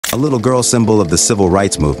a little girl symbol of the civil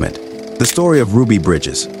rights movement. The story of Ruby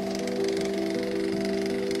Bridges.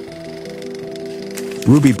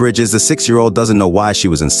 Ruby Bridges, the 6-year-old, doesn't know why she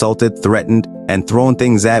was insulted, threatened, and thrown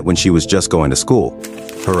things at when she was just going to school.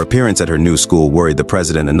 Her appearance at her new school worried the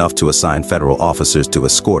president enough to assign federal officers to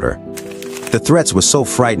escort her. The threats were so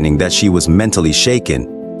frightening that she was mentally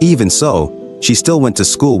shaken. Even so, she still went to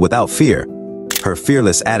school without fear. Her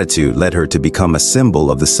fearless attitude led her to become a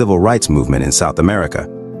symbol of the civil rights movement in South America.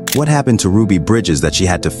 What happened to Ruby Bridges that she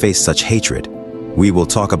had to face such hatred? We will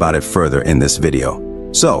talk about it further in this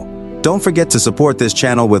video. So, don't forget to support this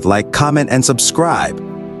channel with like, comment, and subscribe.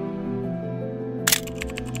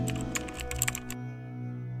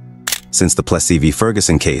 Since the Plessy v.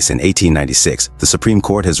 Ferguson case in 1896, the Supreme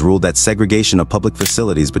Court has ruled that segregation of public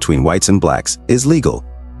facilities between whites and blacks is legal,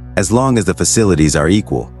 as long as the facilities are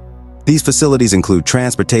equal. These facilities include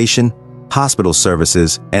transportation, hospital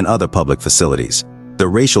services, and other public facilities. The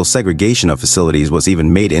racial segregation of facilities was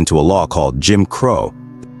even made into a law called Jim Crow.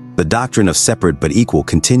 The doctrine of separate but equal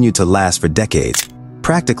continued to last for decades.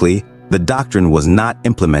 Practically, the doctrine was not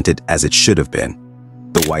implemented as it should have been.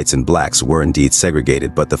 The whites and blacks were indeed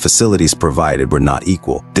segregated, but the facilities provided were not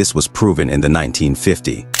equal. This was proven in the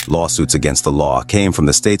 1950. Lawsuits against the law came from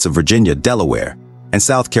the states of Virginia, Delaware, and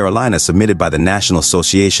South Carolina, submitted by the National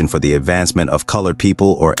Association for the Advancement of Colored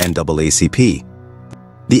People, or NAACP.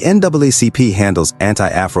 The NAACP handles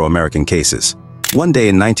anti-Afro-American cases. One day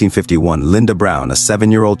in 1951, Linda Brown, a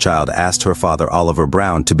 7-year-old child, asked her father, Oliver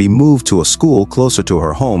Brown, to be moved to a school closer to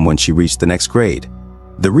her home when she reached the next grade.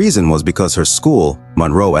 The reason was because her school,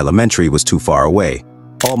 Monroe Elementary, was too far away,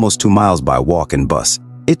 almost 2 miles by walk and bus.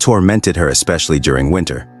 It tormented her, especially during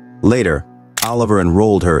winter. Later, Oliver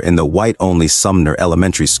enrolled her in the white-only Sumner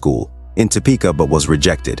Elementary School in Topeka, but was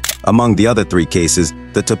rejected. Among the other 3 cases,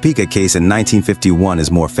 the Topeka case in 1951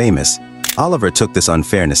 is more famous. Oliver took this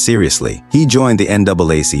unfairness seriously. He joined the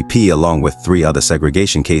NAACP along with 3 other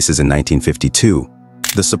segregation cases in 1952.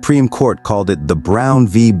 The Supreme Court called it the Brown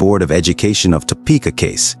v. Board of Education of Topeka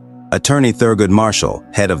case. Attorney Thurgood Marshall,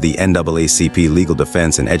 head of the NAACP Legal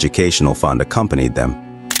Defense and Educational Fund, accompanied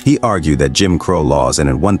them. He argued that Jim Crow laws and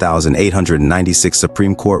a 1896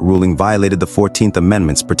 Supreme Court ruling violated the 14th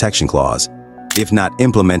Amendment's Protection Clause. If not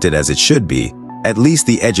implemented as it should be, at least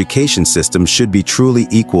the education system should be truly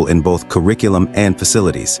equal in both curriculum and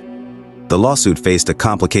facilities. The lawsuit faced a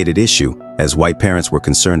complicated issue, as white parents were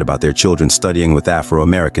concerned about their children studying with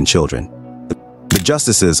Afro-American children. The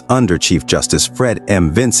justices under Chief Justice Fred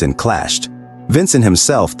M. Vinson clashed. Vinson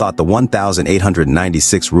himself thought the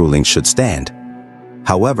 1896 ruling should stand.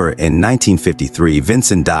 However, in 1953,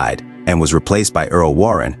 Vinson died and was replaced by Earl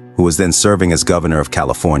Warren, who was then serving as governor of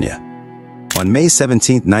California. On May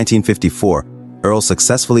 17, 1954, Earl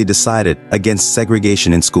successfully decided against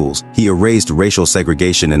segregation in schools. He erased racial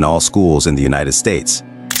segregation in all schools in the United States.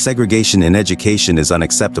 Segregation in education is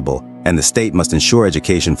unacceptable, and the state must ensure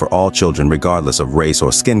education for all children regardless of race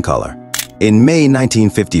or skin color. In May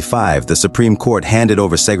 1955, the Supreme Court handed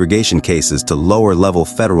over segregation cases to lower-level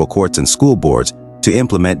federal courts and school boards to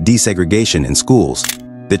implement desegregation in schools.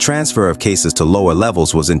 The transfer of cases to lower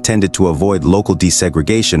levels was intended to avoid local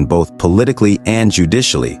desegregation both politically and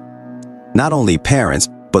judicially. Not only parents,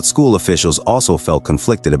 but school officials also felt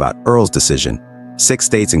conflicted about Earl's decision. 6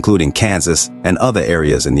 states, including Kansas and other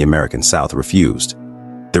areas in the American South, refused.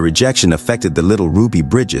 The rejection affected the little Ruby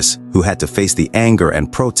Bridges, who had to face the anger and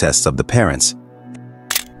protests of the parents.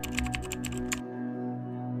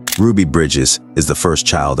 Ruby Bridges is the first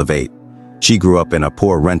child of 8. She grew up in a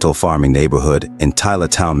poor rental farming neighborhood in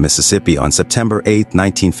Tylertown, Mississippi on September 8,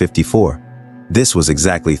 1954. This was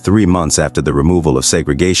exactly 3 months after the removal of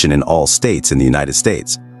segregation in all states in the United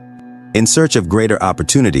States. In search of greater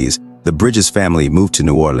opportunities, the Bridges family moved to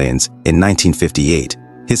New Orleans in 1958.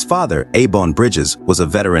 His father, Abon Bridges, was a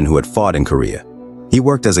veteran who had fought in Korea. He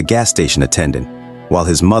worked as a gas station attendant, while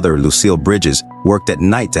his mother, Lucille Bridges, worked at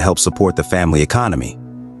night to help support the family economy.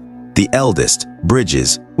 The eldest,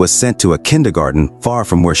 Bridges, was sent to a kindergarten far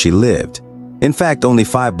from where she lived. In fact, only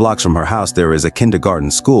 5 blocks from her house there is a kindergarten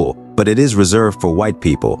school, but it is reserved for white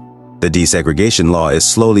people. The desegregation law is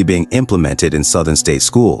slowly being implemented in southern state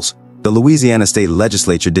schools. The Louisiana state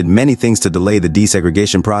legislature did many things to delay the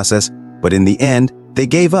desegregation process, but in the end, they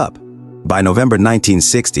gave up. By November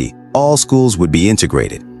 1960, all schools would be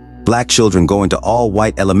integrated. Black children going to all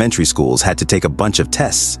white elementary schools had to take a bunch of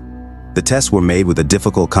tests. The tests were made with a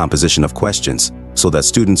difficult composition of questions, so that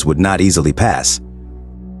students would not easily pass.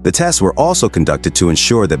 The tests were also conducted to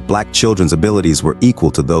ensure that black children's abilities were equal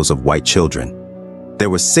to those of white children. There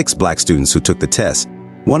were 6 black students who took the test.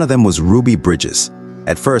 One of them was Ruby Bridges.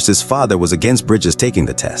 At first, his father was against Bridges taking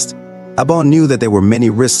the test. Abon knew that there were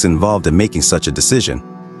many risks involved in making such a decision.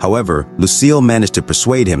 However, Lucille managed to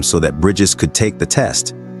persuade him so that Bridges could take the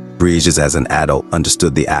test. Bridges, as an adult,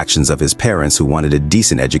 understood the actions of his parents who wanted a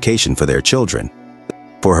decent education for their children.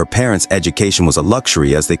 For her parents, education was a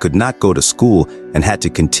luxury as they could not go to school and had to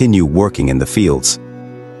continue working in the fields.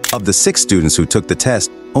 Of the 6 students who took the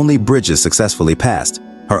test, only Bridges successfully passed.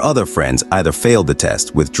 Her other friends either failed the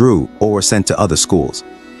test, withdrew, or were sent to other schools.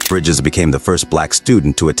 Bridges became the first black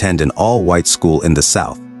student to attend an all-white school in the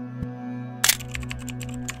South.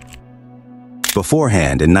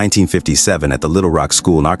 Beforehand, in 1957 at the Little Rock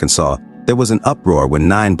School in Arkansas, there was an uproar when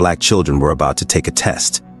 9 black children were about to take a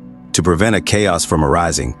test. To prevent a chaos from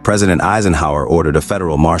arising, President Eisenhower ordered a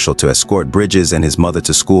federal marshal to escort Bridges and his mother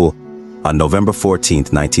to school on November 14,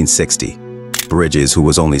 1960. Bridges, who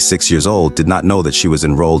was only 6 years old, did not know that she was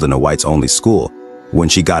enrolled in a whites-only school when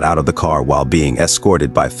she got out of the car while being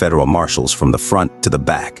escorted by federal marshals from the front to the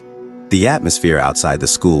back. The atmosphere outside the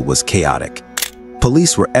school was chaotic.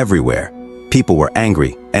 Police were everywhere. People were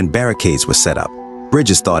angry, and barricades were set up.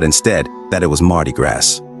 Bridges thought instead that it was Mardi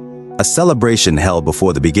Gras, a celebration held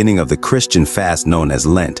before the beginning of the Christian fast known as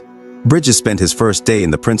Lent. Bridges spent his first day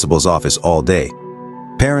in the principal's office all day.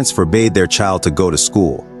 Parents forbade their child to go to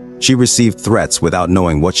school. She received threats without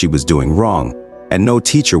knowing what she was doing wrong, and no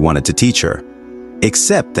teacher wanted to teach her.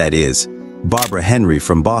 Except, that is, Barbara Henry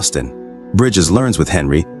from Boston. Bridges learns with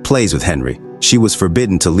Henry, plays with Henry. She was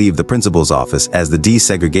forbidden to leave the principal's office as the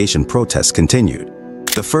desegregation protests continued.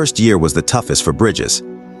 The first year was the toughest for Bridges.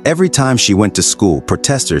 Every time she went to school,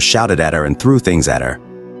 protesters shouted at her and threw things at her.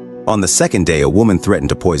 On the second day, a woman threatened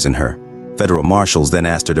to poison her. Federal marshals then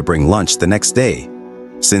asked her to bring lunch the next day.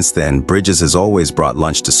 Since then, Bridges has always brought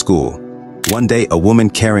lunch to school. One day, a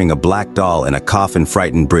woman carrying a black doll in a coffin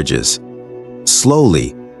frightened Bridges.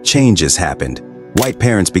 Slowly, changes happened. White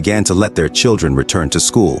parents began to let their children return to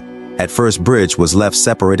school. At first, Bridges was left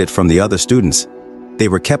separated from the other students. They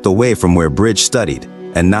were kept away from where Bridges studied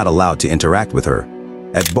and not allowed to interact with her.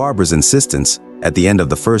 At Barbara's insistence, at the end of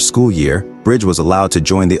the first school year, Bridges was allowed to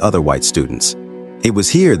join the other white students. It was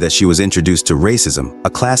here that she was introduced to racism. A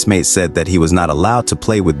classmate said that he was not allowed to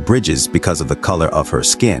play with Bridges because of the color of her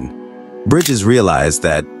skin. Bridges realized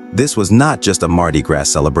that this was not just a Mardi Gras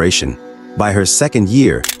celebration. By her second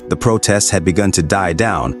year, the protests had begun to die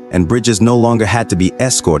down, and Bridges no longer had to be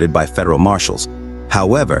escorted by federal marshals.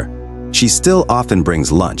 However, she still often brings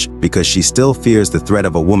lunch because she still fears the threat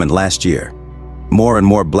of a woman last year. More and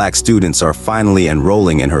more black students are finally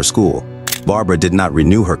enrolling in her school. Barbara did not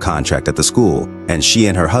renew her contract at the school, and she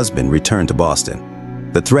and her husband returned to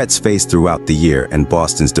Boston. The threats faced throughout the year and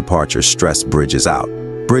Boston's departure stressed Bridges out.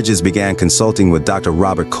 Bridges began consulting with Dr.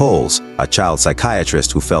 Robert Coles, a child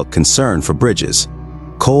psychiatrist who felt concern for Bridges.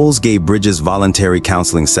 Coles gave Bridges voluntary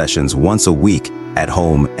counseling sessions once a week, at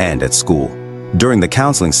home and at school. During the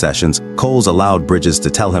counseling sessions, Coles allowed Bridges to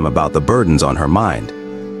tell him about the burdens on her mind.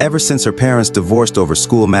 Ever since her parents divorced over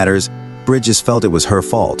school matters, Bridges felt it was her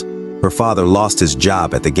fault. Her father lost his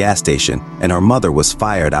job at the gas station, and her mother was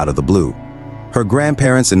fired out of the blue. Her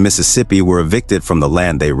grandparents in Mississippi were evicted from the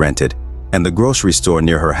land they rented, and the grocery store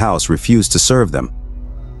near her house refused to serve them.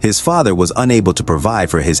 His father was unable to provide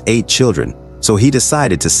for his 8 children, so he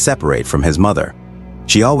decided to separate from his mother.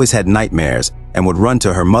 She always had nightmares and would run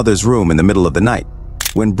to her mother's room in the middle of the night.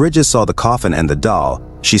 When Bridges saw the coffin and the doll,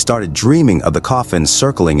 she started dreaming of the coffin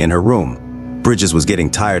circling in her room. Bridges was getting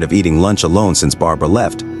tired of eating lunch alone since Barbara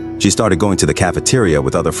left. She started going to the cafeteria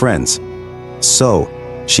with other friends. So,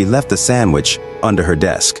 she left the sandwich under her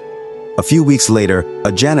desk. A few weeks later,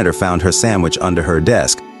 a janitor found her sandwich under her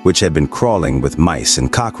desk, which had been crawling with mice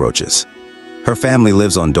and cockroaches. Her family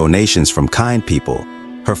lives on donations from kind people.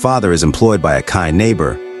 Her father is employed by a kind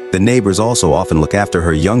neighbor. The neighbors also often look after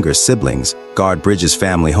her younger siblings, guard Bridges'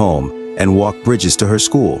 family home, and walk Bridges to her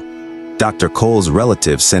school. Dr. Cole's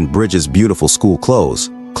relatives sent Bridges beautiful school clothes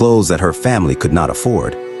that her family could not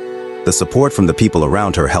afford. The support from the people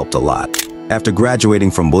around her helped a lot. After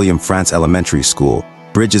graduating from William Frantz Elementary School,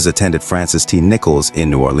 Bridges attended Francis T. Nichols in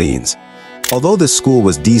New Orleans. Although this school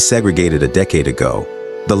was desegregated a decade ago,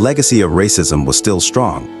 the legacy of racism was still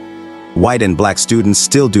strong. White and black students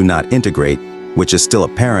still do not integrate, which is still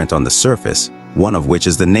apparent on the surface, one of which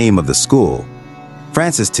is the name of the school.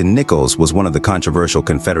 Francis T. Nichols was one of the controversial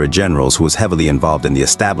Confederate generals who was heavily involved in the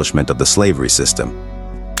establishment of the slavery system.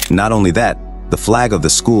 Not only that, the flag of the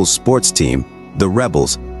school's sports team, the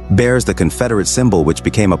Rebels, bears the Confederate symbol, which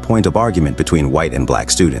became a point of argument between white and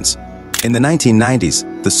black students. In the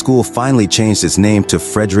 1990s, the school finally changed its name to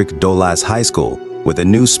Frederick Douglass High School, with a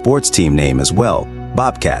new sports team name as well,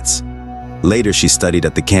 Bobcats. Later, she studied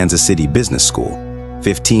at the Kansas City Business School.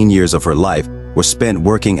 15 years of her life, were spent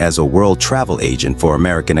working as a world travel agent for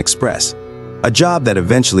American Express, a job that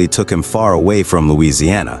eventually took him far away from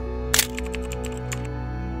Louisiana.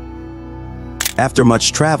 After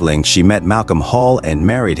much traveling, she met Malcolm Hall and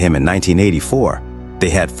married him in 1984. They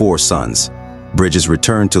had 4 sons. Bridges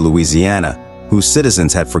returned to Louisiana, whose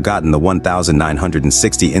citizens had forgotten the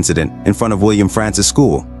 1960 incident in front of William Francis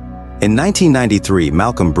School. In 1993,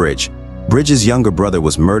 Malcolm Bridges' younger brother,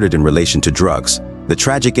 was murdered in relation to drugs. The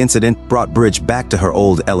tragic incident brought Bridge back to her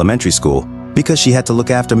old elementary school because she had to look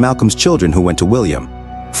after Malcolm's children who went to William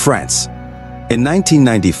Frantz. In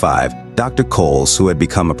 1995, Dr. Coles, who had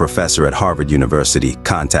become a professor at Harvard University,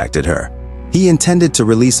 contacted her. He intended to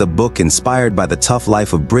release a book inspired by the tough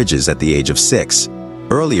life of Bridges at the age of 6.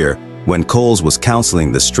 Earlier, when Coles was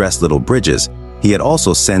counseling the stressed little Bridges, he had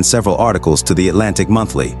also sent several articles to the Atlantic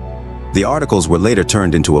Monthly. The articles were later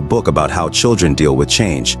turned into a book about how children deal with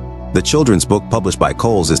change. The children's book published by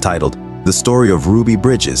Coles is titled The Story of Ruby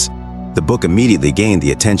Bridges. The book immediately gained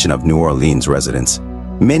the attention of New Orleans residents.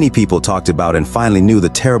 Many people talked about and finally knew the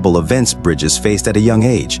terrible events Bridges faced at a young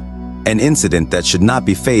age. An incident that should not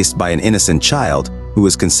be faced by an innocent child who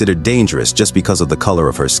is considered dangerous just because of the color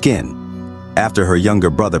of her skin. After her younger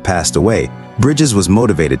brother passed away, Bridges was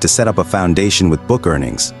motivated to set up a foundation with book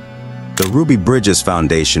earnings. The Ruby Bridges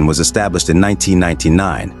Foundation was established in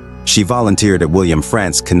 1999. She volunteered at William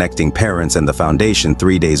Frantz, connecting parents and the foundation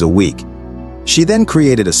 3 days a week. She then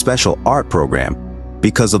created a special art program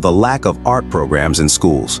because of the lack of art programs in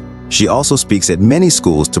schools. She also speaks at many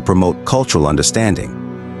schools to promote cultural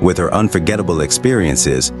understanding. With her unforgettable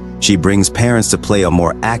experiences, she brings parents to play a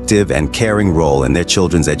more active and caring role in their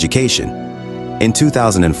children's education. In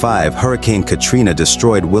 2005, Hurricane Katrina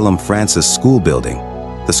destroyed William Francis School building.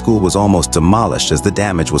 The school was almost demolished as the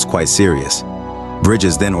damage was quite serious.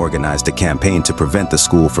 Bridges then organized a campaign to prevent the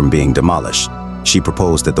school from being demolished. She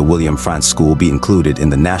proposed that the William Frantz School be included in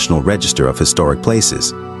the National Register of Historic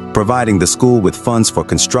Places, providing the school with funds for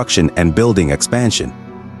construction and building expansion.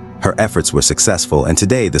 Her efforts were successful, and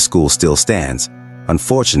today the school still stands.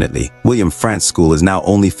 Unfortunately, William Frantz School is now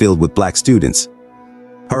only filled with black students.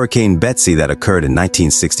 Hurricane Betsy that occurred in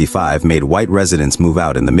 1965 made white residents move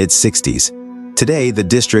out in the mid-60s. Today, the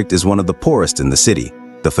district is one of the poorest in the city.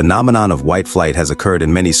 The phenomenon of white flight has occurred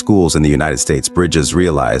in many schools in the United States. Bridges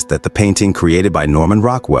realized that the painting created by Norman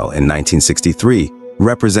Rockwell in 1963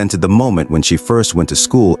 represented the moment when she first went to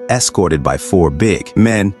school escorted by 4 big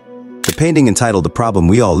men. The painting, entitled The Problem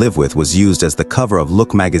We All Live With, was used as the cover of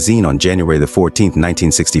Look magazine on January 14,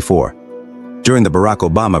 1964. During the Barack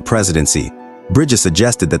Obama presidency, Bridges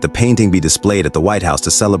suggested that the painting be displayed at the White House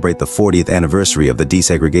to celebrate the 40th anniversary of the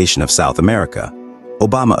desegregation of South America.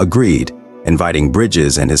 Obama agreed, inviting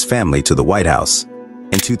Bridges and his family to the White House.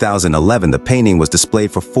 In 2011, the painting was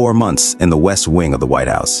displayed for 4 months in the West Wing of the White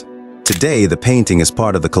House. Today, the painting is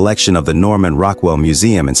part of the collection of the Norman Rockwell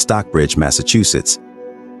Museum in Stockbridge, Massachusetts.